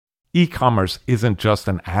E-commerce isn't just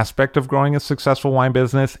an aspect of growing a successful wine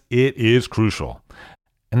business, it is crucial.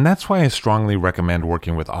 And that's why I strongly recommend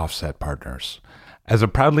working with Offset Partners. As a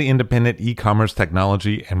proudly independent e-commerce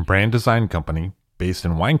technology and brand design company based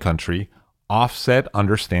in wine country, Offset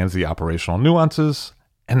understands the operational nuances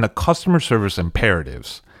and the customer service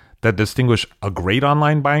imperatives that distinguish a great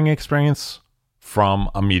online buying experience from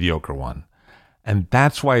a mediocre one. And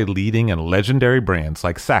that's why leading and legendary brands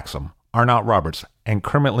like Saxum, Arnott Roberts, and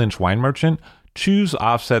Kermit Lynch Wine Merchant choose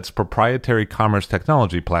Offset's proprietary commerce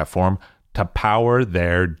technology platform to power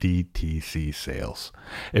their DTC sales.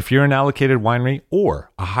 If you're an allocated winery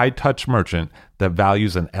or a high-touch merchant that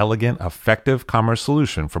values an elegant, effective commerce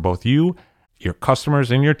solution for both you, your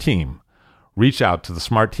customers, and your team, reach out to the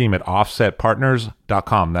smart team at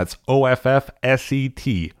offsetpartners.com. That's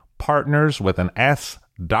OFFSET, partners with an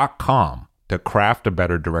S.com, to craft a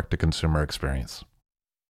better direct-to-consumer experience.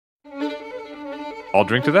 I'll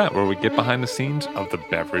drink to that, where we get behind the scenes of the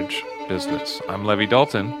beverage business. I'm Levi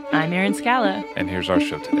Dalton. I'm Erin Scala. And here's our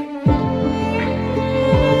show today.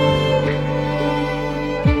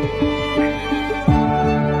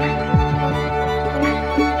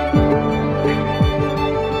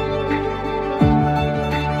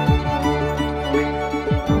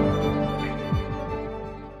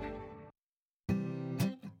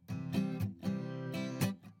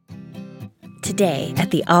 Today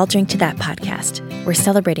at the I'll Drink to That podcast, we're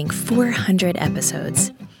celebrating 400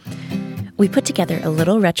 episodes. We put together a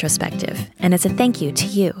little retrospective, and as a thank you to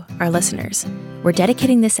you, our listeners, we're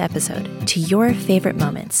dedicating this episode to your favorite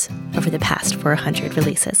moments over the past 400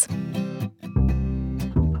 releases.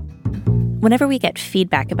 Whenever we get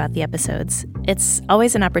feedback about the episodes, it's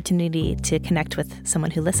always an opportunity to connect with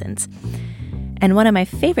someone who listens. And one of my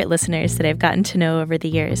favorite listeners that I've gotten to know over the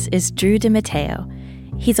years is Drew DeMatteo.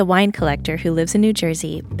 He's a wine collector who lives in New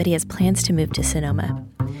Jersey, but he has plans to move to Sonoma.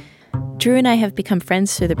 Drew and I have become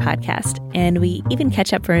friends through the podcast, and we even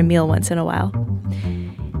catch up for a meal once in a while.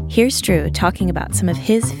 Here's Drew talking about some of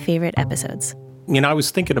his favorite episodes. I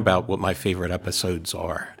was thinking about what my favorite episodes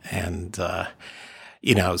are, and,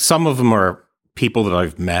 some of them are people that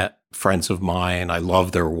I've met, friends of mine. I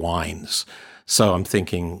love their wines. So I'm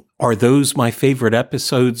thinking, are those my favorite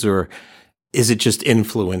episodes, or is it just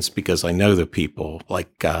influenced because I know the people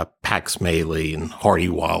like Pax Maley and Hardy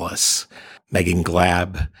Wallace, Megan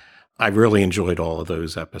Glab? I really enjoyed all of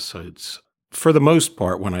those episodes. For the most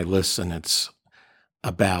part, when I listen, it's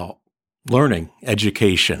about learning,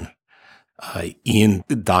 education. Ian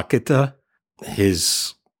Dakota,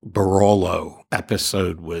 his Barolo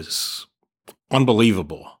episode was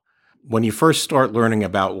unbelievable. When you first start learning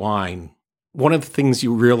about wine, one of the things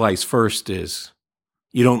you realize first is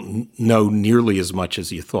you don't know nearly as much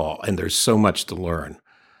as you thought, and there's so much to learn.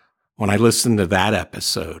 When I listened to that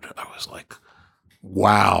episode, I was like,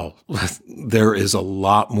 wow, there is a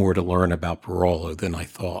lot more to learn about Barolo than I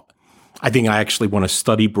thought. I think I actually want to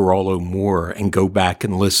study Barolo more and go back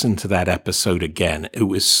and listen to that episode again. It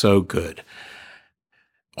was so good.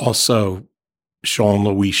 Also,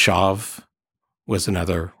 Jean-Louis Chave was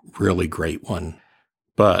another really great one.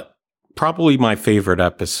 But probably my favorite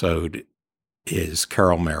episode is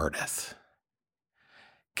Carol Meredith.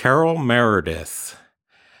 Carol Meredith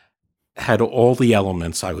had all the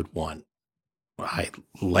elements I would want. I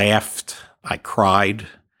laughed, I cried,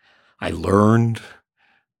 I learned.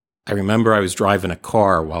 I remember I was driving a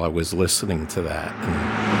car while I was listening to that.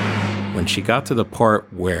 And when she got to the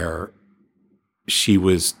part where she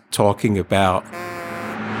was talking about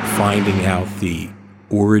finding out the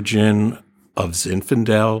origin of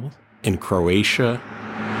Zinfandel in Croatia,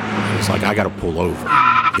 I was like, I got to pull over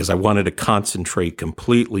because I wanted to concentrate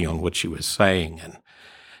completely on what she was saying. And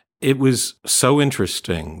it was so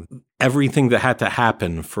interesting. Everything that had to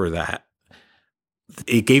happen for that,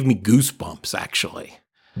 it gave me goosebumps, actually.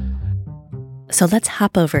 So let's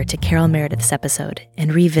hop over to Carol Meredith's episode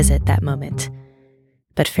and revisit that moment.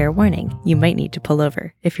 But fair warning, you might need to pull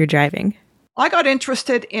over if you're driving. I got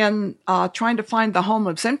interested in trying to find the home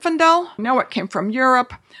of Zinfandel. I know it came from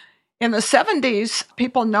Europe. In the 70s,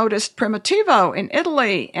 people noticed Primitivo in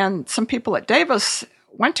Italy, and some people at Davis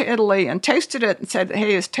went to Italy and tasted it and said,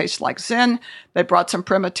 hey, it tastes like Zin. They brought some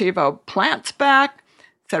Primitivo plants back,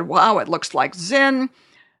 said, wow, it looks like Zin.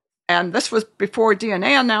 And this was before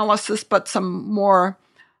DNA analysis, but some more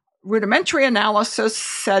rudimentary analysis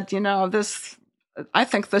said, I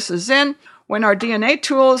think this is Zin. When our DNA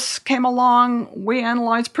tools came along, we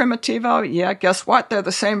analyzed Primitivo. Yeah, guess what? They're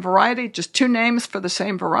the same variety, just two names for the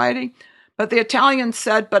same variety. But the Italians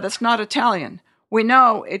said, but it's not Italian. We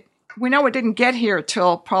know it didn't get here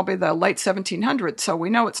till probably the late 1700s, so we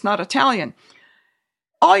know it's not Italian.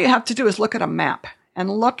 All you have to do is look at a map, and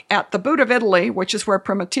look at the boot of Italy, which is where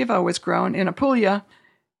Primitivo is grown in Apulia,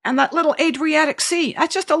 and that little Adriatic Sea.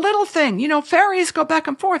 That's just a little thing. You know, ferries go back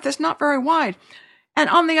and forth. It's not very wide. And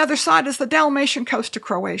on the other side is the Dalmatian coast of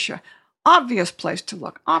Croatia. Obvious place to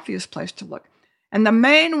look. And the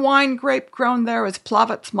main wine grape grown there is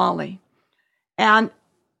Plavac Mali. And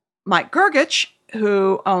Mike Grgich,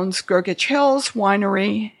 who owns Grgich Hills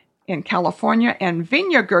Winery in California and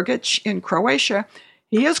Vinja Grgich in Croatia,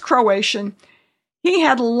 he is Croatian. He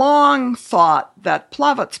had long thought that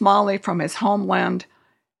Plavac Mali from his homeland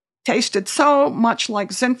tasted so much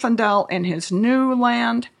like Zinfandel in his new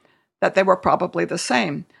land that they were probably the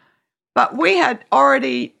same. But we had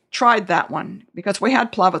already tried that one because we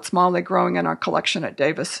had Plavac Mali growing in our collection at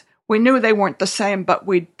Davis. We knew they weren't the same, but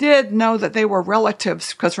we did know that they were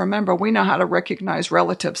relatives because remember, we know how to recognize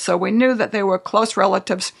relatives. So we knew that they were close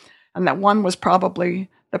relatives and that one was probably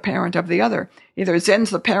the parent of the other. Either Zin's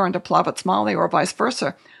the parent of Plavac Mali or vice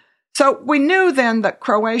versa. So we knew then that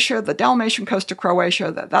Croatia, the Dalmatian coast of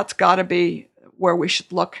Croatia, that's got to be where we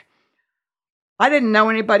should look. I didn't know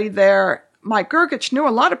anybody there. Mike Grgich knew a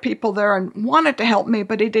lot of people there and wanted to help me,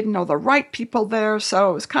 but he didn't know the right people there,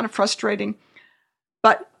 so it was kind of frustrating.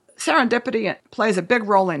 But serendipity plays a big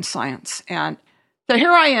role in science. And so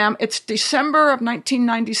here I am. It's December of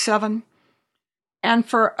 1997. And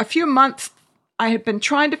for a few months, I had been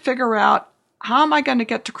trying to figure out how am I going to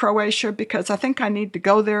get to Croatia because I think I need to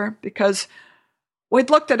go there because we'd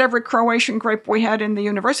looked at every Croatian grape we had in the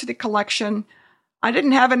university collection. I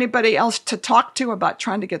didn't have anybody else to talk to about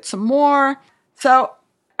trying to get some more. So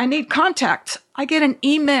I need contacts. I get an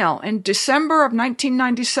email in December of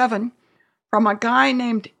 1997 from a guy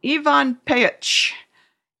named Ivan Pejic.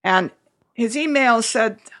 And his email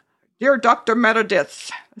said, "Dear Dr.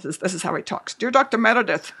 Meredith," this is how he talks. "Dear Dr.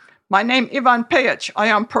 Meredith, my name Ivan Pejic. I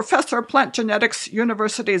am Professor of Plant Genetics,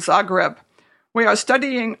 University Zagreb. We are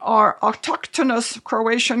studying our autochthonous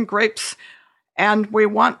Croatian grapes and we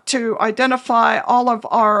want to identify all of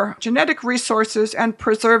our genetic resources and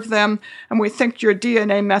preserve them, and we think your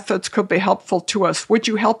DNA methods could be helpful to us. Would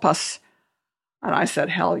you help us?" And I said,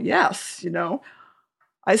 hell yes,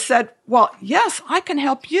 I said, well, yes, I can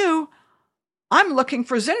help you. I'm looking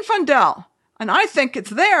for Zinfandel, and I think it's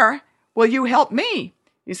there. Will you help me?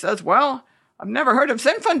 He says, well, I've never heard of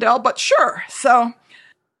Zinfandel, but sure. So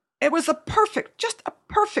it was just a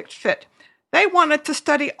perfect fit. They wanted to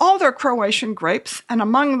study all their Croatian grapes, and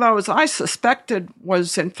among those I suspected was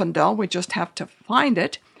Zinfandel. We just have to find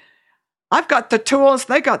it. I've got the tools.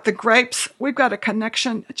 They got the grapes. We've got a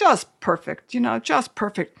connection. Just perfect, just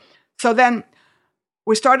perfect. So then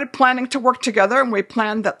we started planning to work together, and we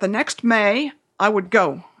planned that the next May I would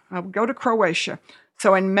go to Croatia.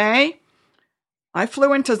 So in May, I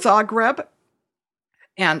flew into Zagreb,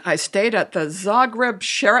 and I stayed at the Zagreb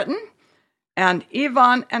Sheraton. And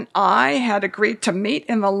Ivan and I had agreed to meet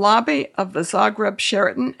in the lobby of the Zagreb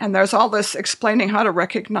Sheraton. And there's all this explaining how to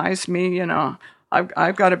recognize me.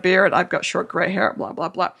 I've got a beard. I've got short gray hair, blah, blah,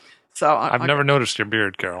 blah. So I've never noticed your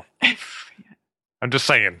beard, Carol. I'm just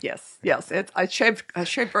saying. Yes. I shaved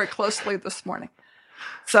very closely this morning.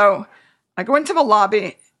 So I go into the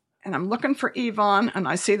lobby and I'm looking for Ivan, and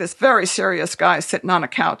I see this very serious guy sitting on a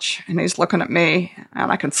couch, and he's looking at me,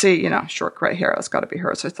 and I can see, short gray hair. It's got to be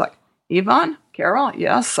her. So it's like, Ivan? Carol?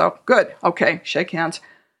 Yes. So good. Okay. Shake hands.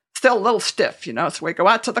 Still a little stiff, So we go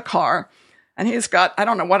out to the car, and he's got, I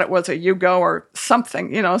don't know what it was, a Yugo or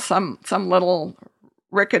something, some little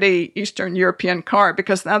rickety Eastern European car,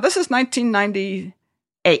 because now this is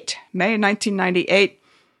 1998, May 1998.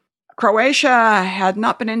 Croatia had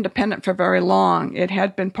not been independent for very long. It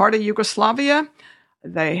had been part of Yugoslavia.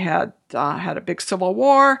 They had had a big civil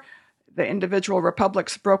war. The individual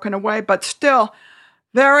republics broken away, but still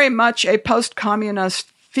very much a post-communist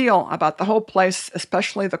feel about the whole place,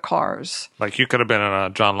 especially the cars. Like you could have been in a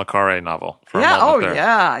John le Carré novel for a moment there.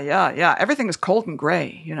 Yeah. Everything is cold and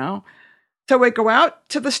gray, So we go out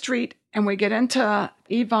to the street and we get into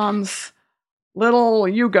Ivan's little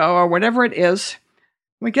Yugo or whatever it is.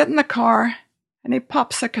 We get in the car and he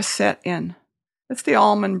pops a cassette in. It's the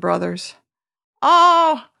Allman Brothers.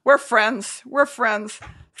 Oh, we're friends.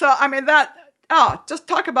 So, just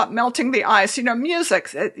talk about melting the ice.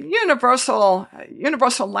 Music's universal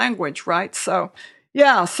language, right? So,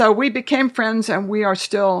 yeah, so we became friends and we are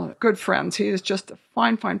still good friends. He is just a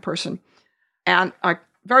fine, fine person. And I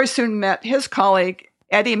very soon met his colleague,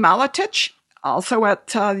 Eddie Malatic, also at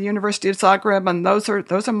the University of Zagreb. And those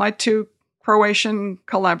are my two Croatian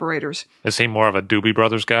collaborators. Is he more of a Doobie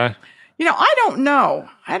Brothers guy? I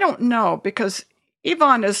don't know because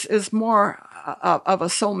Ivan is more of a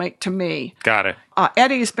soulmate to me. Got it.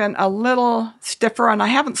 Eddie's been a little stiffer, and I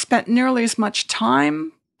haven't spent nearly as much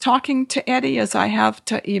time talking to Eddie as I have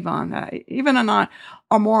to Ivan. Ivan and I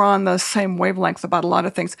are more on the same wavelength about a lot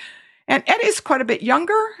of things. And Eddie's quite a bit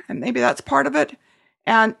younger, and maybe that's part of it.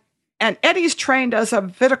 And Eddie's trained as a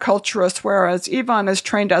viticulturist, whereas Ivan is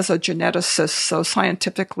trained as a geneticist. So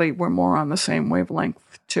scientifically, we're more on the same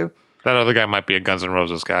wavelength, too. That other guy might be a Guns N'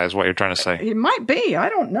 Roses guy, is what you're trying to say. He might be. I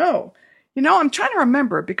don't know. I'm trying to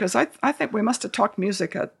remember because I think we must have talked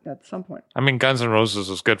music at some point. I mean, Guns N' Roses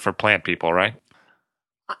is good for plant people, right?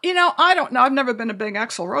 I don't know. I've never been a big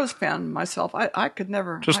Axl Rose fan myself. I could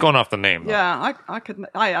never. Just going off the name, though. Yeah, I could.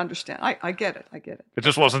 I understand. I get it. It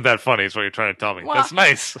just wasn't that funny, is what you're trying to tell me. Well, that's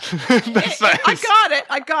nice. That's nice.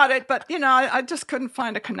 I got it. But, I just couldn't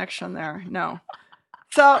find a connection there. No.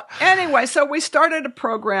 So anyway, we started a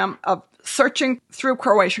program of searching through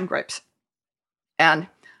Croatian grapes. And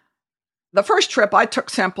the first trip, I took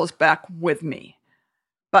samples back with me.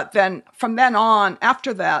 But then from then on,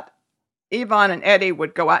 after that, Ivan and Eddie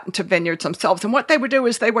would go out into vineyards themselves. And what they would do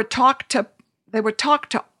is they would talk to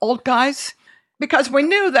old guys, because we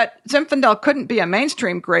knew that Zinfandel couldn't be a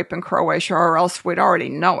mainstream grape in Croatia, or else we'd already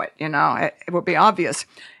know it. It would be obvious.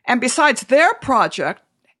 And besides, their project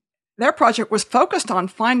was focused on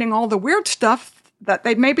finding all the weird stuff that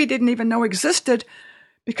they maybe didn't even know existed,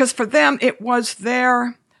 because for them it was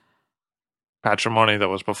their patrimony that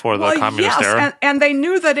was before the communist era. And they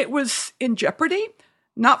knew that it was in jeopardy.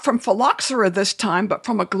 Not from phylloxera this time, but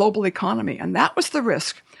from a global economy. And that was the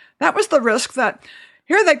risk. That was the risk that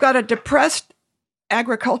here they've got a depressed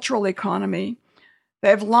agricultural economy.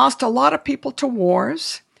 They've lost a lot of people to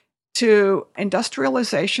wars, to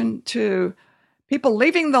industrialization, to people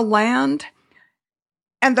leaving the land.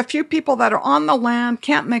 And the few people that are on the land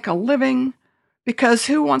can't make a living, because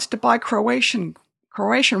who wants to buy Croatian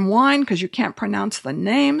wine? Because you can't pronounce the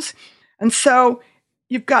names. And so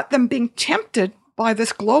you've got them being tempted by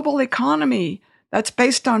this global economy that's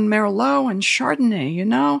based on Merlot and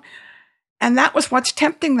Chardonnay, And that was what's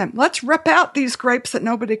tempting them. Let's rip out these grapes that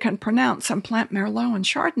nobody can pronounce and plant Merlot and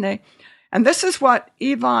Chardonnay. And this is what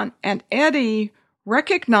Ivan and Eddie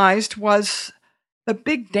recognized was the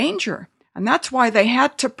big danger. And that's why they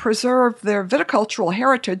had to preserve their viticultural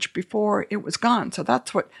heritage before it was gone. So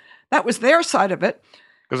that was their side of it.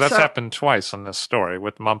 Because that's happened twice in this story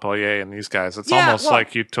with Montpellier and these guys. It's almost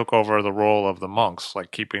like you took over the role of the monks,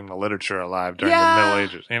 like keeping the literature alive during the Middle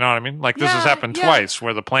Ages. You know what I mean? Like this has happened twice,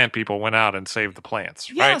 where the plant people went out and saved the plants.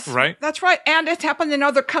 Yes, right? That's right. And it's happened in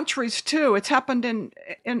other countries too. It's happened in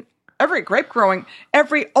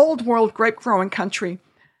every old world grape growing country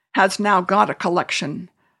has now got a collection.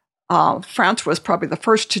 France was probably the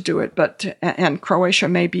first to do it, and Croatia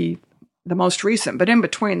may be the most recent. But in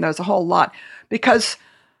between, there's a whole lot, because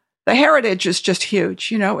the heritage is just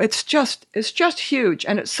huge. It's just huge,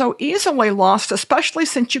 and it's so easily lost, especially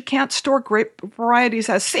since you can't store grape varieties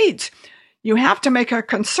as seeds. You have to make a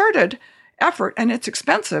concerted effort, and it's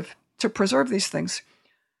expensive to preserve these things.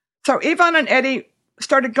 So Ivan and Eddie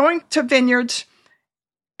started going to vineyards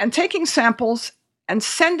and taking samples and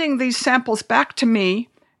sending these samples back to me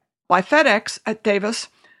by FedEx at Davis,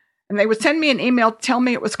 and they would send me an email, tell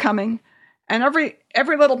me it was coming, and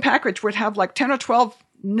every little package would have like 10 or 12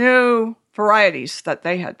 new varieties that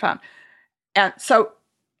they had found. And so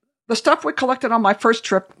the stuff we collected on my first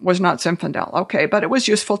trip was not Zinfandel, okay, but it was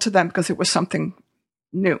useful to them because it was something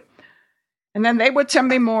new. And then they would send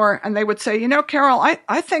me more, and they would say, Carol,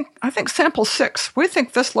 I think sample 6, we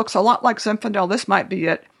think this looks a lot like Zinfandel. This might be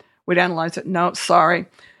it. We'd analyze it. No, sorry.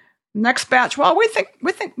 Next batch. Well, we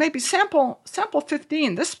think maybe sample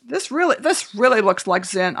 15. This really looks like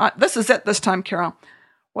Zin. This is it this time, Carol.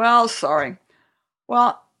 Well, sorry.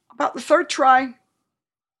 Well, about the third try,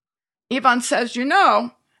 Ivan says,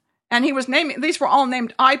 and he was naming, these were all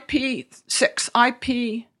named IP6,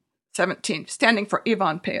 IP17, standing for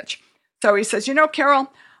Ivan Pejic. So he says,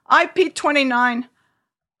 Carol, IP29,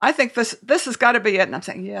 I think this has got to be it. And I'm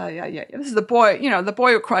saying, yeah. This is the boy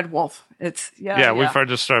who cried wolf. It's, we've heard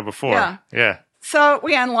this story before. Yeah. So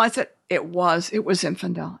we analyzed it. It was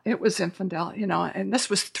Zinfandel. It was Zinfandel, and this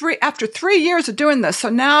was after 3 years of doing this. So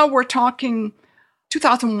now we're talking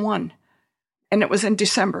 2001, and it was in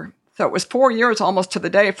December. So it was 4 years almost to the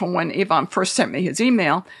day from when Ivan first sent me his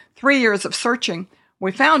email. 3 years of searching,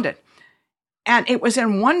 we found it. And it was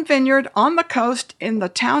in one vineyard on the coast in the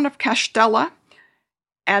town of Castella.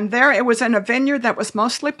 And there it was in a vineyard that was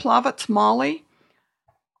mostly Plavets Molly.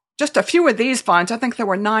 Just a few of these vines. I think there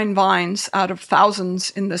were 9 vines out of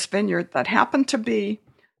thousands in this vineyard that happened to be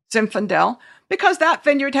Zinfandel because that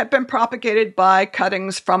vineyard had been propagated by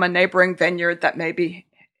cuttings from a neighboring vineyard that maybe,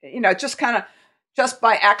 just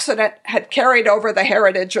by accident had carried over the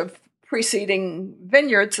heritage of preceding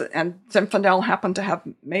vineyards, and Zinfandel happened to have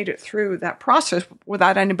made it through that process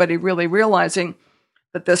without anybody really realizing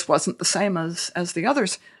that this wasn't the same as the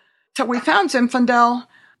others. So we found Zinfandel.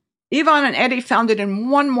 Yvonne and Eddie found it in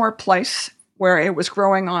one more place where it was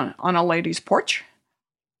growing on a lady's porch.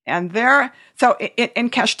 And in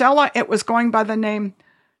Castella, it was going by the name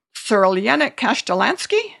Surlienic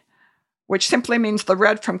Castellansky, which simply means the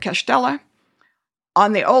red from Castella.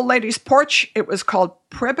 On the old lady's porch, it was called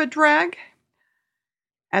Pribidrag.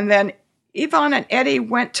 And then Yvonne and Eddie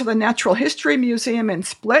went to the Natural History Museum in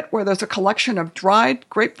Split, where there's a collection of dried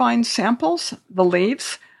grapevine samples, the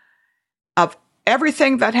leaves, of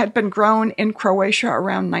everything that had been grown in Croatia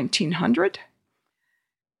around 1900.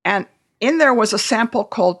 And in there was a sample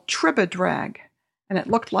called Tribidrag, and it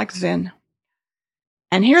looked like Zin.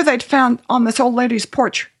 And here they'd found on this old lady's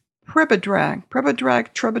porch, Tribidrag,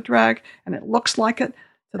 and it looks like it.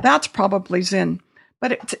 So that's probably Zin.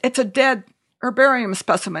 But it's a dead herbarium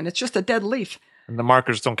specimen. It's just a dead leaf. And the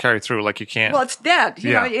markers don't carry through, like you can't. Well, it's dead.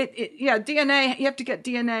 DNA, you have to get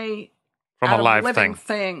DNA from out a live of living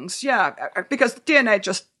things. Yeah, because DNA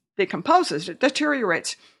just decomposes. It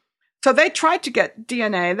deteriorates. So they tried to get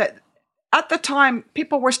DNA that at the time,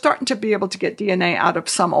 people were starting to be able to get DNA out of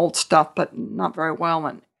some old stuff, but not very well.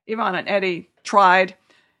 And Yvonne and Eddie tried,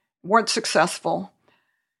 weren't successful.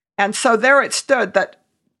 And so there it stood that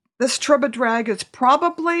this Tribidrag is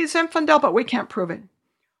probably Zinfandel, but we can't prove it.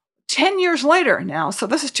 10 years later now, so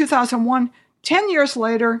this is 2001, 10 years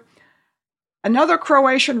later, another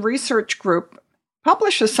Croatian research group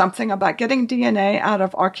publishes something about getting DNA out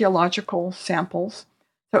of archaeological samples.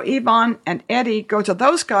 So Yvonne and Eddie go to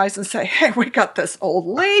those guys and say, hey, we got this old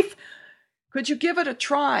leaf. Could you give it a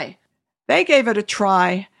try? They gave it a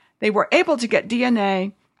try. They were able to get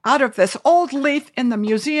DNA out of this old leaf in the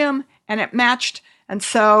museum, and it matched. And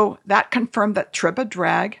so that confirmed that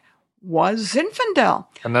Tribidrag was Zinfandel.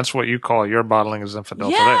 And that's what you call your bottling of Zinfandel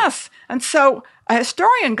today. Yes. And so a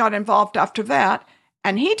historian got involved after that,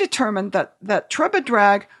 and he determined that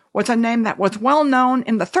Tribidrag was a name that was well known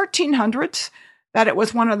in the 1300s, that it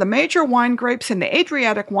was one of the major wine grapes in the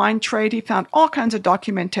Adriatic wine trade. He found all kinds of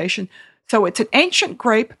documentation. So it's an ancient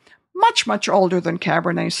grape, much, much older than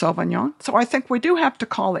Cabernet Sauvignon. So I think we do have to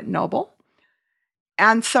call it noble.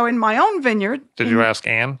 And so in my own vineyard... Did you ask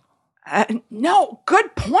Anne? No,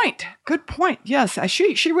 good point. Good point. Yes,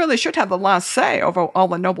 she really should have the last say over all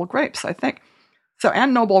the noble grapes, I think. So,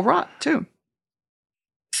 and noble rot, too.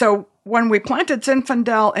 So when we planted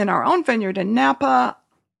Zinfandel in our own vineyard in Napa,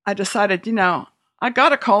 I decided, I got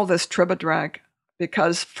to call this Tribidrag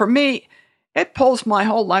because for me, it pulls my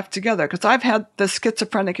whole life together because I've had this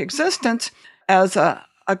schizophrenic existence as a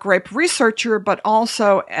grape researcher, but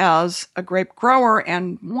also as a grape grower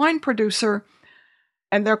and wine producer.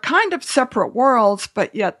 And they're kind of separate worlds,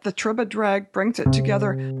 but yet the Tribidrag brings it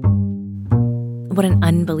together. What an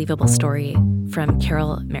unbelievable story from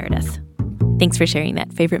Carol Meredith. Thanks for sharing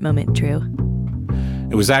that favorite moment, Drew.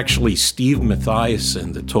 It was actually Steve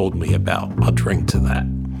Mathiasen that told me about I'll Drink to That.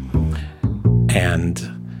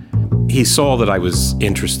 And he saw that I was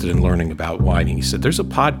interested in learning about wine. And he said, there's a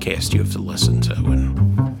podcast you have to listen to.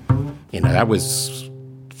 And, that was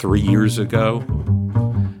 3 years ago.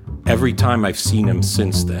 Every time I've seen him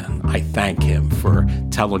since then, I thank him for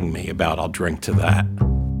telling me about I'll Drink to That.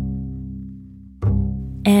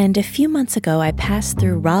 And a few months ago, I passed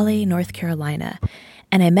through Raleigh, North Carolina,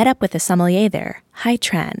 and I met up with a sommelier there, Hai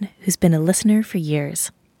Tran, who's been a listener for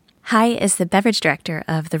years. Hai is the beverage director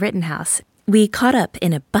of The Rittenhouse. We caught up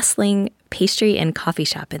in a bustling pastry and coffee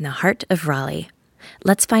shop in the heart of Raleigh.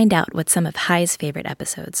 Let's find out what some of Hai's favorite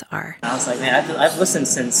episodes are. I was like, man, I've listened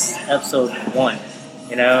since episode 1,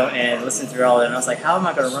 and listened through all of it. And I was like, how am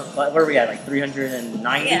I going to run? What are we at, like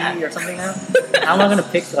 390 or something now? How am I going to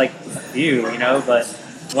pick, like, a few, But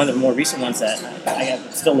one of the more recent ones that I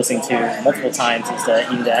am still listening to multiple times is the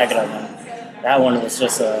Eden de Agata one. That one was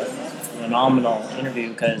just a phenomenal interview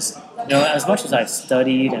because, as much as I've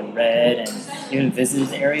studied and read and even visited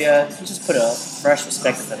the area, he just put a fresh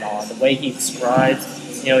perspective on all. The way he describes,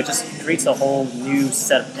 it just creates a whole new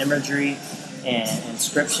set of imagery and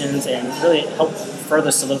inscriptions and really help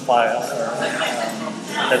further solidify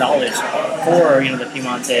the knowledge for, the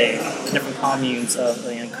Piemonte, the different communes of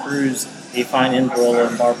Cruz, that you find in Barolo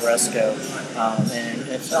and Barbaresco. And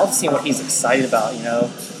it's all seeing what he's excited about,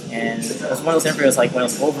 And it was one of those interviews, like, when it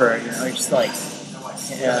was over, you're just like,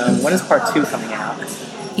 when is part 2 coming out?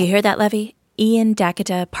 You hear that, Levy? Eden de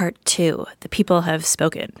Agata Part 2. The people have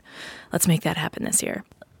spoken. Let's make that happen this year.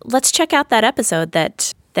 let's check out that episode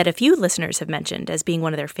that a few listeners have mentioned as being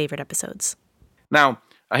one of their favorite episodes. Now,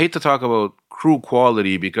 I hate to talk about cru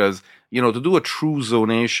quality because, to do a true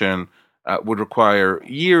zonation would require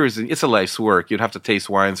years. It's a life's work. You'd have to taste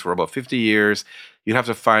wines for about 50 years. You'd have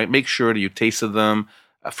to make sure that you tasted them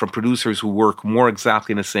from producers who work more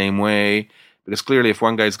exactly in the same way. Because clearly, if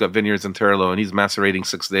one guy's got vineyards in Terlo and he's macerating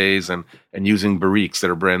 6 days and using barriques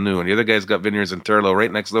that are brand new, and the other guy's got vineyards in Terlo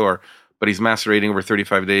right next door, but he's macerating over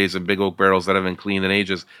 35 days in big oak barrels that haven't been cleaned in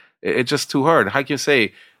ages, it's just too hard. How can you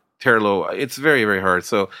say Terlo? It's very, very hard.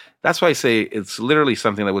 So that's why I say it's literally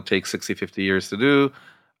something that would take 60, 50 years to do.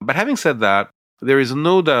 But having said that, there is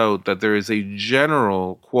no doubt that there is a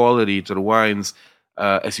general quality to the wines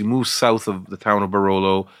as you move south of the town of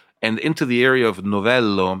Barolo and into the area of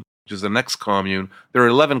Novello, which is the next commune. There are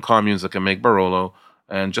 11 communes that can make Barolo.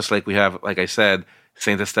 And just like we have, like I said,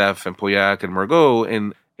 Saint-Estèphe and Pauillac and Margaux,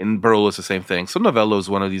 in Barolo is the same thing. So Novello is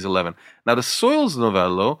one of these 11. Now, the soils of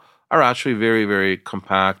Novello are actually very, very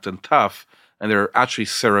compact and tough. And they're actually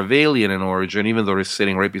Ceravalian in origin, even though they're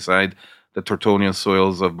sitting right beside the Tortonian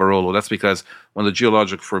soils of Barolo. That's because when the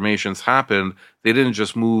geologic formations happened, they didn't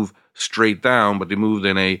just move straight down, but they moved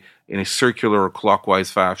in a circular or clockwise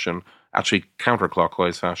fashion, actually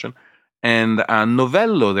counterclockwise fashion. And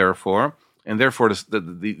Novello, therefore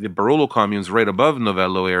the Barolo communes right above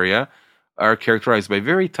Novello area are characterized by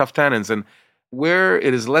very tough tannins. And where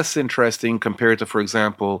it is less interesting compared to, for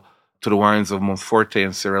example, to the wines of Monforte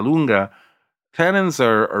and Serralunga, tannins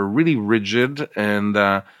are really rigid, and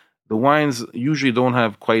the wines usually don't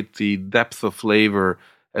have quite the depth of flavor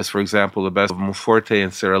as, for example, the best of Monforte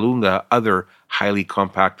and Serralunga, other highly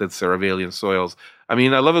compacted Ceravalian soils. I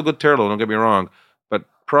mean, I love a good Terlo, don't get me wrong, but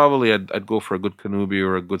probably I'd go for a good Canubi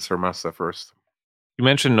or a good Sermassa first. You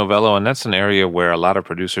mentioned Novello, and that's an area where a lot of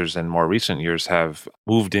producers in more recent years have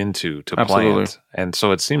moved into to plant. And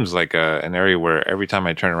so it seems like an area where every time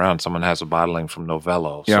I turn around, someone has a bottling from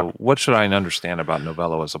Novello. Yeah. So what should I understand about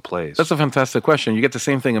Novello as a place? That's a fantastic question. You get the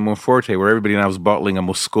same thing in Monforte, where everybody now is bottling a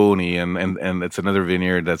Mosconi, and it's another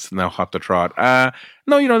vineyard that's now hot to trot.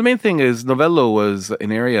 No, the main thing is Novello was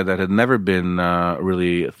an area that had never been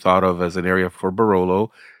really thought of as an area for Barolo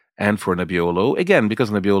and for Nebbiolo. Again, because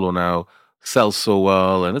Nebbiolo now sells so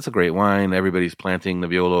well, and it's a great wine. Everybody's planting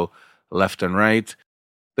Nebbiolo left and right.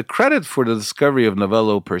 The credit for the discovery of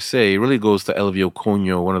Novello per se really goes to Elvio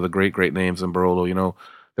Cogno, one of the great, great names in Barolo.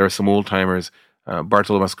 There are some old-timers.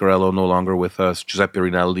 Bartolo Mascarello no longer with us. Giuseppe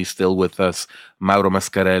Rinaldi still with us. Mauro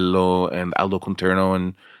Mascarello and Aldo Conterno.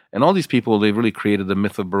 And all these people, they've really created the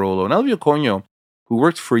myth of Barolo. And Elvio Cogno, who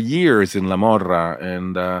worked for years in La Morra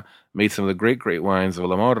and made some of the great, great wines of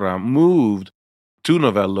La Morra, moved to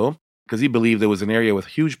Novello because he believed there was an area with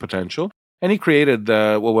huge potential. And he created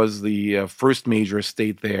what was the first major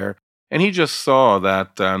estate there. And he just saw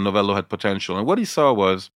that Novello had potential. And what he saw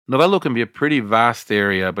was Novello can be a pretty vast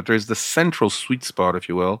area, but there's the central sweet spot, if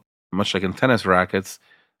you will, much like in tennis rackets,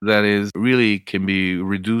 that is really can be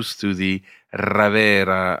reduced to the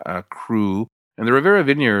Ravera cru. And the Ravera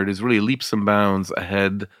vineyard is really leaps and bounds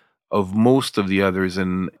ahead of most of the others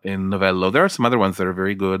in Novello. There are some other ones that are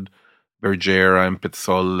very good, Bergera and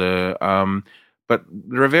Pezzole. But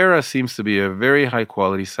Ravera seems to be a very high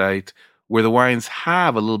quality site where the wines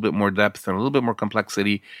have a little bit more depth and a little bit more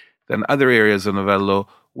complexity than other areas of Novello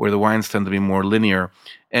where the wines tend to be more linear.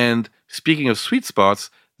 And speaking of sweet spots,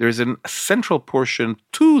 there's a central portion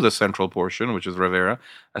to the central portion, which is Ravera,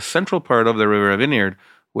 a central part of the Ravera vineyard,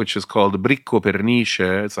 which is called Bricco Pernice.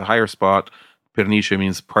 It's a higher spot. Pernice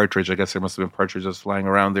means partridge. I guess there must have been partridges flying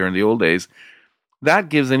around there in the old days. That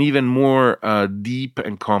gives an even more deep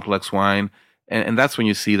and complex wine. And that's when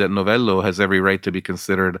you see that Novello has every right to be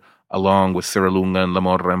considered, along with Serralunga and La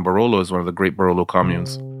Morra and Barolo, as one of the great Barolo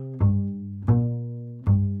communes.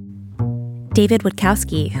 David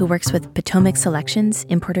Witkowski, who works with Potomac Selections,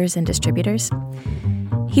 importers and distributors,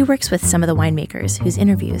 he works with some of the winemakers whose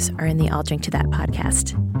interviews are in the I'll Drink to That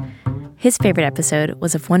podcast. His favorite episode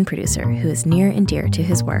was of one producer who is near and dear to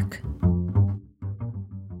his work.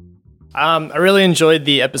 I really enjoyed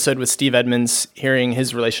the episode with Steve Edmonds, hearing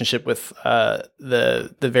his relationship with the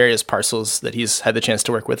various parcels that he's had the chance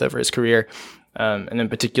to work with over his career, and in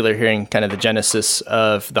particular hearing kind of the genesis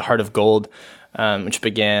of the Heart of Gold, which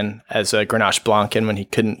began as a Grenache Blanc, and when he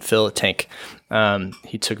couldn't fill a tank,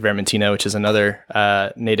 he took Vermentino, which is another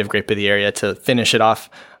native grape of the area, to finish it off,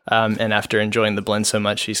 and after enjoying the blend so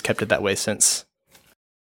much, he's kept it that way since.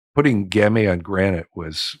 Putting Gamay on Granite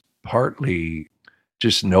was partly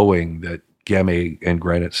just knowing that Gamay and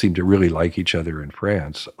Granite seemed to really like each other in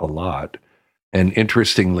France a lot. And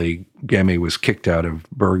interestingly, Gamay was kicked out of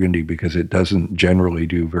Burgundy because it doesn't generally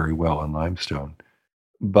do very well in limestone.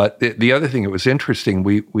 But the other thing, it was interesting,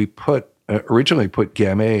 we originally put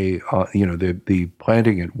Gamay, the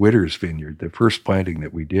planting at Witter's Vineyard, the first planting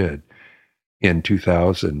that we did in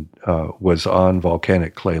 2000 was on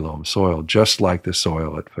volcanic clay loam soil, just like the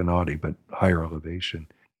soil at Finaudy, but higher elevation.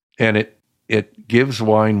 And it gives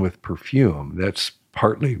wine with perfume. That's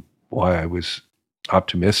partly why I was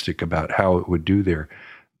optimistic about how it would do there.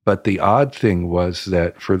 But the odd thing was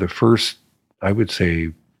that for the first, I would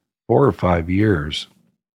say, 4 or 5 years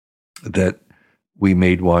that we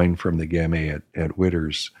made wine from the Gamay at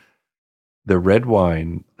Witter's, the red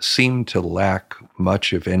wine seemed to lack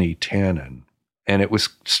much of any tannin. And it was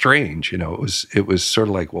strange, it was sort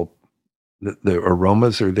of like, well, the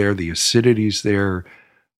aromas are there, the acidity's there,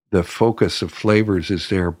 the focus of flavors is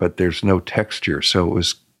there, but there's no texture. So it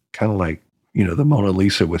was kind of like, the Mona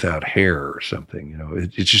Lisa without hair or something.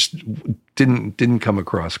 It just didn't come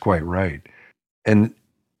across quite right. And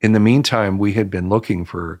in the meantime, we had been looking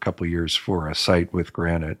for a couple of years for a site with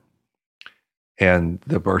granite. And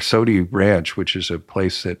the Barsodi Ranch, which is a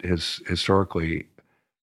place that has historically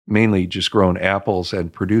mainly just grown apples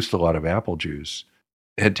and produced a lot of apple juice,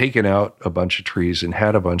 had taken out a bunch of trees and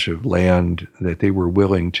had a bunch of land that they were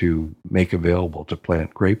willing to make available to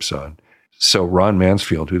plant grapes on. So Ron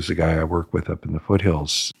Mansfield, who's the guy I work with up in the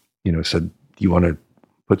foothills, said, "Do you want to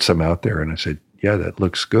put some out there?" And I said, "Yeah, that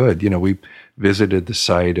looks good." We visited the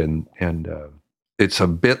site and it's a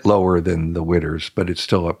bit lower than the Witters, but it's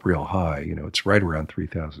still up real high. It's right around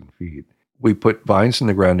 3,000 feet. We put vines in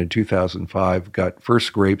the ground in 2005, got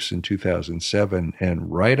first grapes in 2007,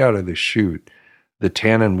 and right out of the chute, the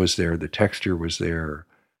tannin was there, the texture was there,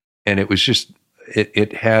 and it was just,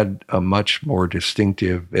 it had a much more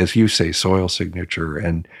distinctive, as you say, soil signature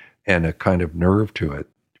and a kind of nerve to it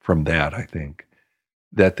from that, I think,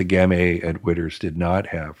 that the Gamay at Witter's did not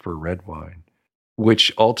have for red wine,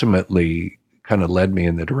 which ultimately kind of led me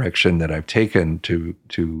in the direction that I've taken to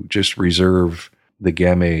just reserve the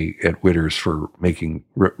Gamay at Witter's for making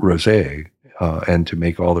rosé and to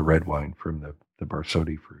make all the red wine from the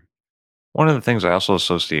Barsodi fruit. One of the things I also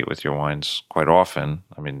associate with your wines quite often,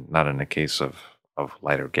 not in the case of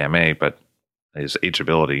lighter Gamay, but is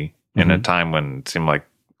ageability. In a time when it seemed like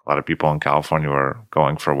a lot of people in California were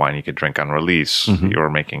going for wine you could drink on release, you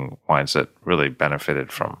were making wines that really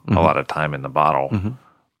benefited from a lot of time in the bottle.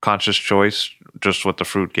 Conscious choice, just what the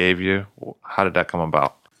fruit gave you. How did that come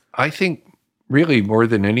about? I think really more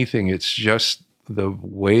than anything, it's just the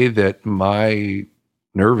way that my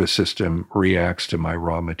nervous system reacts to my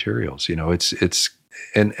raw materials.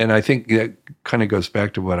 And I think that kind of goes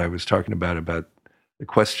back to what I was talking about the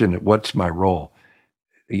question, what's my role?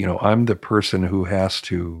 I'm the person who has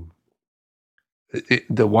to,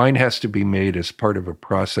 the wine has to be made as part of a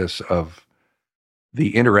process of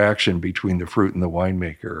the interaction between the fruit and the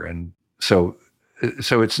winemaker. And so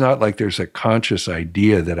it's not like there's a conscious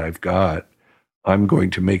idea that I've got, I'm going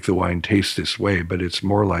to make the wine taste this way, but it's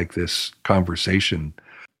more like this conversation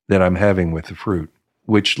that I'm having with the fruit,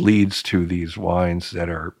 which leads to these wines that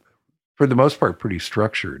are, for the most part, pretty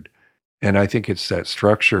structured. And I think it's that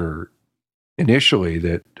structure initially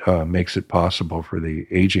that makes it possible for the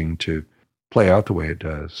aging to play out the way it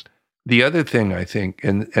does. The other thing I think,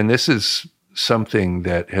 and this is something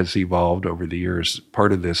that has evolved over the years,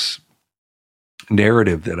 part of this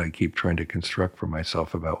narrative that I keep trying to construct for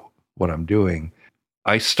myself about what I'm doing.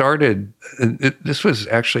 I started, this was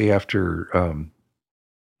actually after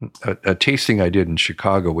a tasting I did in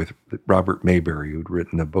Chicago with Robert Mayberry, who'd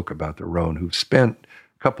written a book about the Rhone, who spent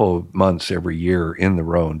a couple of months every year in the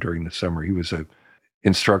Rhone during the summer. He was an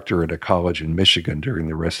instructor at a college in Michigan during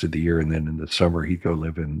the rest of the year, and then in the summer he'd go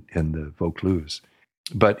live in the Vaucluse.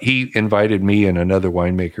 But he invited me and another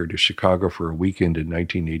winemaker to Chicago for a weekend in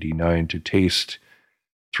 1989 to taste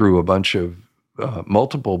through a bunch of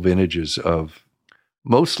multiple vintages of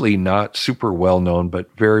mostly not super well-known, but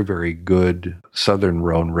very, very good Southern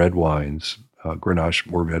Rhone red wines, Grenache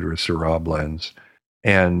Mourvedre Syrah blends.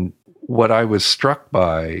 And what I was struck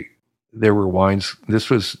by, there were wines, this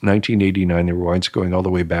was 1989, there were wines going all the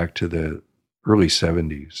way back to the early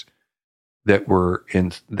 70s that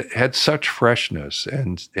had such freshness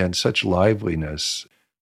and such liveliness.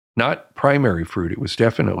 Not primary fruit, it was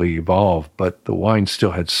definitely evolved, but the wine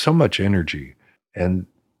still had so much energy. And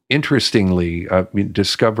interestingly,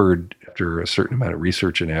 discovered after a certain amount of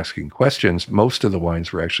research and asking questions, most of the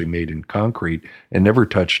wines were actually made in concrete and never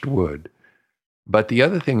touched wood. But the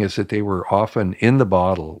other thing is that they were often in the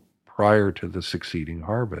bottle prior to the succeeding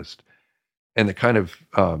harvest. And the kind of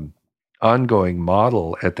ongoing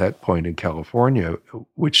model at that point in California,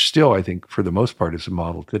 which still I think for the most part is a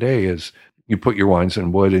model today, is you put your wines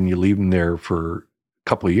in wood and you leave them there for a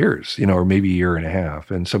couple of years, or maybe a year and a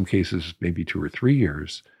half. In some cases, maybe 2 or 3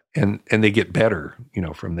 years. And they get better,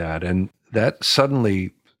 from that. And that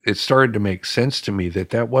suddenly, it started to make sense to me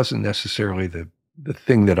that wasn't necessarily the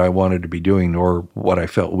thing that I wanted to be doing, nor what I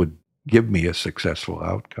felt would give me a successful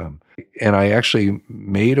outcome. And I actually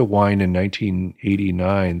made a wine in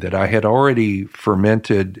 1989 that I had already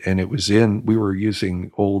fermented, and we were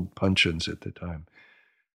using old puncheons at the time.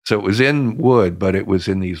 So it was in wood, but it was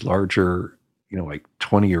in these larger, like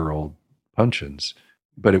 20-year-old puncheons,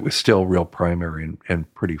 but it was still real primary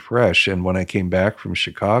and pretty fresh. And when I came back from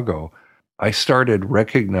Chicago, I started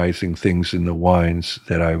recognizing things in the wines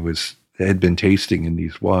that I had been tasting in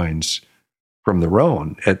these wines from the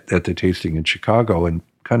Rhone at the tasting in Chicago, and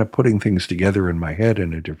kind of putting things together in my head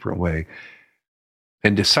in a different way,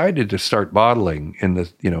 and decided to start bottling in the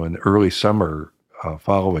early summer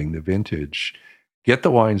following the vintage, get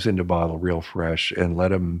the wines into bottle real fresh and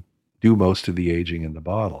let them do most of the aging in the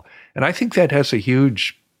bottle. And I think that has a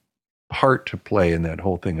huge part to play in that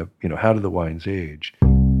whole thing of, how do the wines age?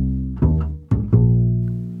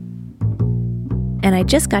 And I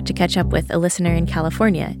just got to catch up with a listener in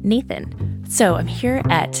California, Nathan. So I'm here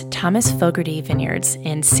at Thomas Fogarty Vineyards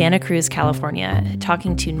in Santa Cruz, California,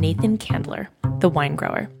 talking to Nathan Candler, the wine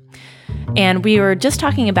grower. And we were just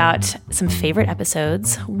talking about some favorite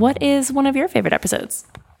episodes. What is one of your favorite episodes?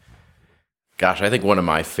 Gosh, I think one of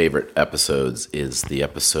my favorite episodes is the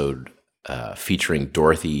episode featuring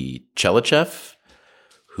Dorothy Chelichev,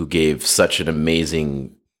 who gave such an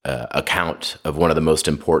amazing account of one of the most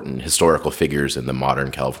important historical figures in the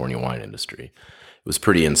modern California wine industry. It was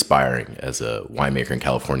pretty inspiring as a winemaker in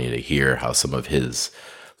California to hear how some of his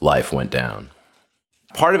life went down.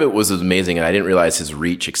 Part of it was amazing, and I didn't realize his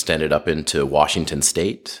reach extended up into Washington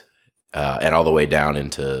State and all the way down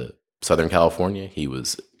into Southern California. He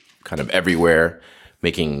was kind of everywhere,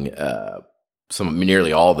 making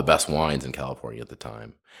nearly all the best wines in California at the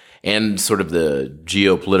time. And sort of the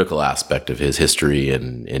geopolitical aspect of his history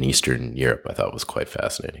in Eastern Europe, I thought was quite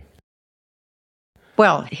fascinating.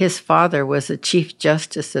 Well, his father was a Chief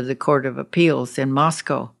Justice of the Court of Appeals in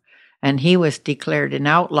Moscow, and he was declared an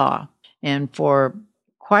outlaw. And for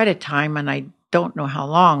quite a time, and I don't know how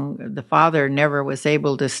long, the father never was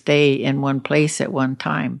able to stay in one place at one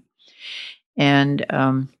time. And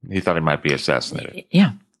he thought he might be assassinated.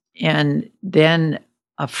 Yeah. And then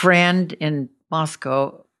a friend in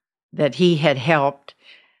Moscow that he had helped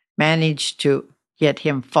managed to get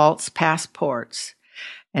him false passports.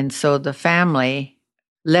 And so the family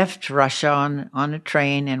left Russia on a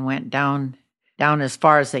train and went down as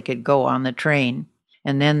far as they could go on the train.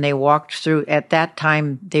 And then they walked through. At that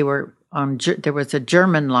time, there was a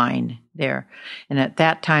German line there. And at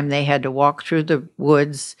that time, they had to walk through the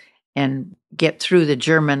woods and get through the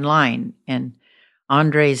German line. And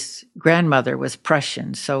Andre's grandmother was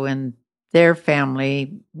Prussian. So in their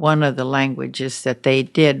family, one of the languages that they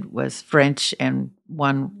did was French and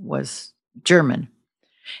one was German.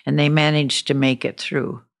 And they managed to make it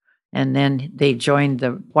through. And then they joined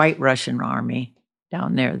the White Russian Army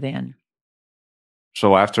down there then.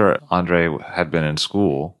 So after Andre had been in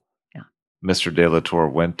school, Mr. de la Tour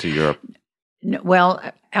went to Europe. Well,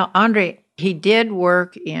 Andre, he did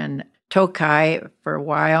work in Tokaj for a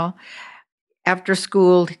while. After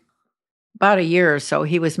school, about a year or so,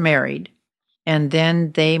 he was married. And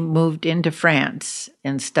then they moved into France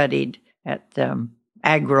and studied at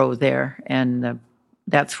Agro there. And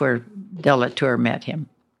that's where de la Tour met him.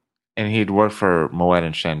 And he'd worked for Moet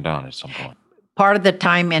and Chandon at some point. Part of the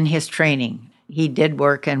time in his training, he did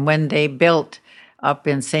work. And when they built up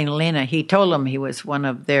in St. Helena, he told them he was one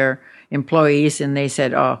of their employees. And they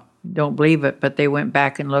said, oh, don't believe it. But they went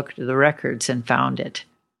back and looked at the records and found it.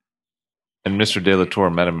 And Mr. de la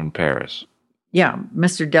Tour met him in Paris. Yeah,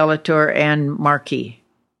 Mr. de la Tour and Marquis.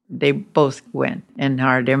 They both went and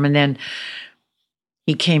hired him. And then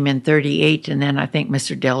he came in 38. And then I think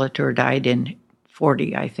Mr. de la Tour died in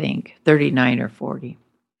 40, I think, 39 or 40.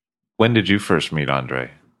 When did you first meet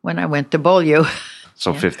Andre? When I went to Beaulieu.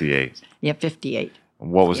 So 58. Yeah, 58.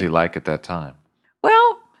 What was he like at that time?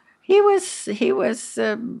 Well, he was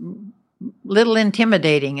a little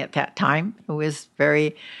intimidating at that time. He was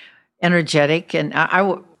very energetic, and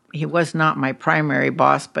he was not my primary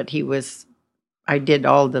boss, but I did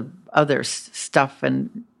all the other stuff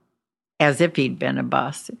and as if he'd been a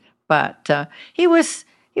boss. But he was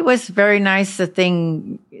very nice. The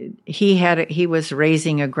thing he was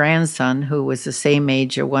raising a grandson who was the same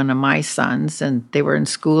age of one of my sons, and they were in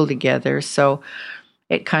school together. So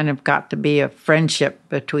it kind of got to be a friendship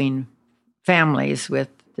between families with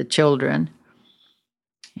the children.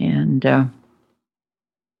 And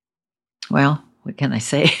well, what can I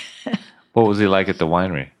say? What was he like at the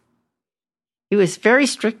winery? He was very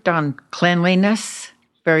strict on cleanliness,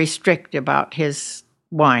 very strict about his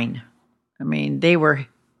wine. I mean, they were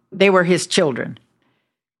his children.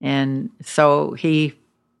 And so he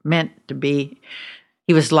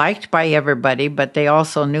was liked by everybody, but they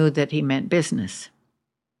also knew that he meant business.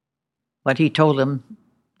 What he told them,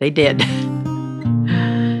 they did.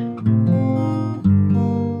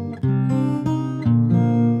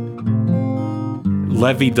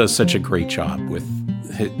 Levy does such a great job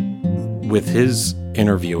with his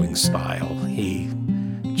interviewing style. He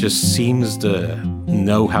just seems to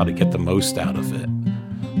know how to get the most out of it.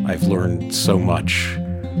 I've learned so much.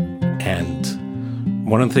 And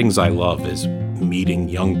one of the things I love is meeting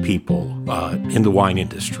young people in the wine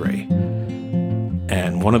industry.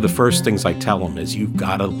 And one of the first things I tell them is, you've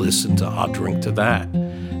got to listen to I'll Drink to That.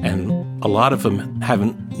 And a lot of them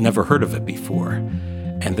never heard of it before.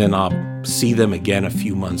 And then I'll see them again a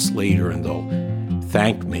few months later and they'll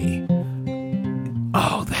thank me.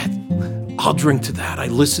 Oh, I'll Drink to That. I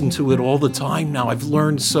listen to it all the time now. I've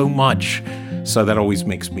learned so much. So that always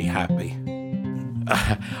makes me happy.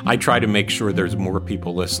 I try to make sure there's more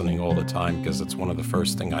people listening all the time, because it's one of the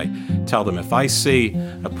first things I tell them. If I see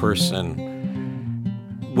a person,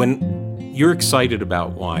 when you're excited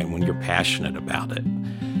about wine, when you're passionate about it,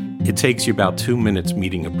 it takes you about 2 minutes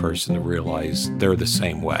meeting a person to realize they're the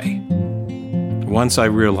same way. Once I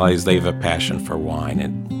realize they have a passion for wine,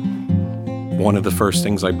 and one of the first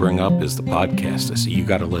things I bring up is the podcast. I say, you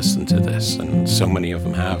got to listen to this, and so many of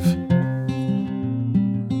them have.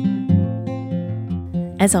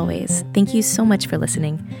 As always, thank you so much for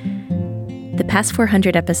listening. The past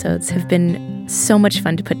 400 episodes have been so much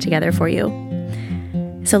fun to put together for you.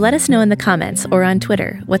 So let us know in the comments or on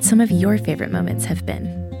Twitter what some of your favorite moments have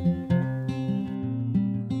been.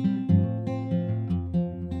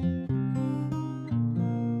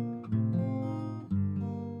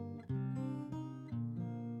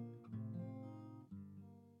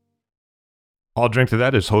 I'll Drink to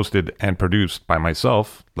That is hosted and produced by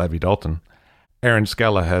myself, Levi Dalton. Aaron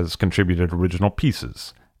Skella has contributed original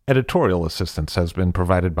pieces. Editorial assistance has been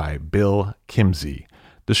provided by Bill Kimsey.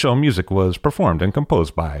 The show music was performed and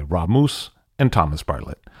composed by Rob Moose and Thomas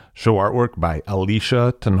Bartlett. Show artwork by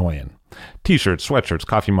Alicia Tenoyan. T-shirts, sweatshirts,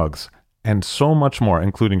 coffee mugs, and so much more,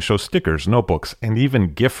 including show stickers, notebooks, and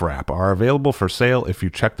even gift wrap, are available for sale if you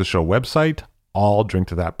check the show website,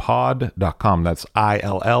 illdrinktothatpod.com. That's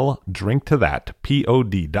ILL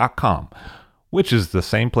drinktothatpod.com. which is the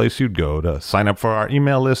same place you'd go to sign up for our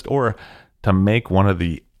email list or to make one of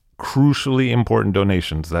the crucially important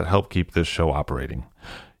donations that help keep this show operating.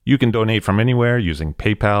 You can donate from anywhere using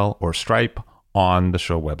PayPal or Stripe on the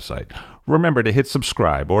show website. Remember to hit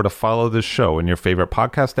subscribe or to follow this show in your favorite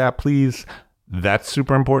podcast app, please. That's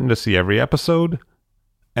super important to see every episode.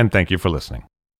 And thank you for listening.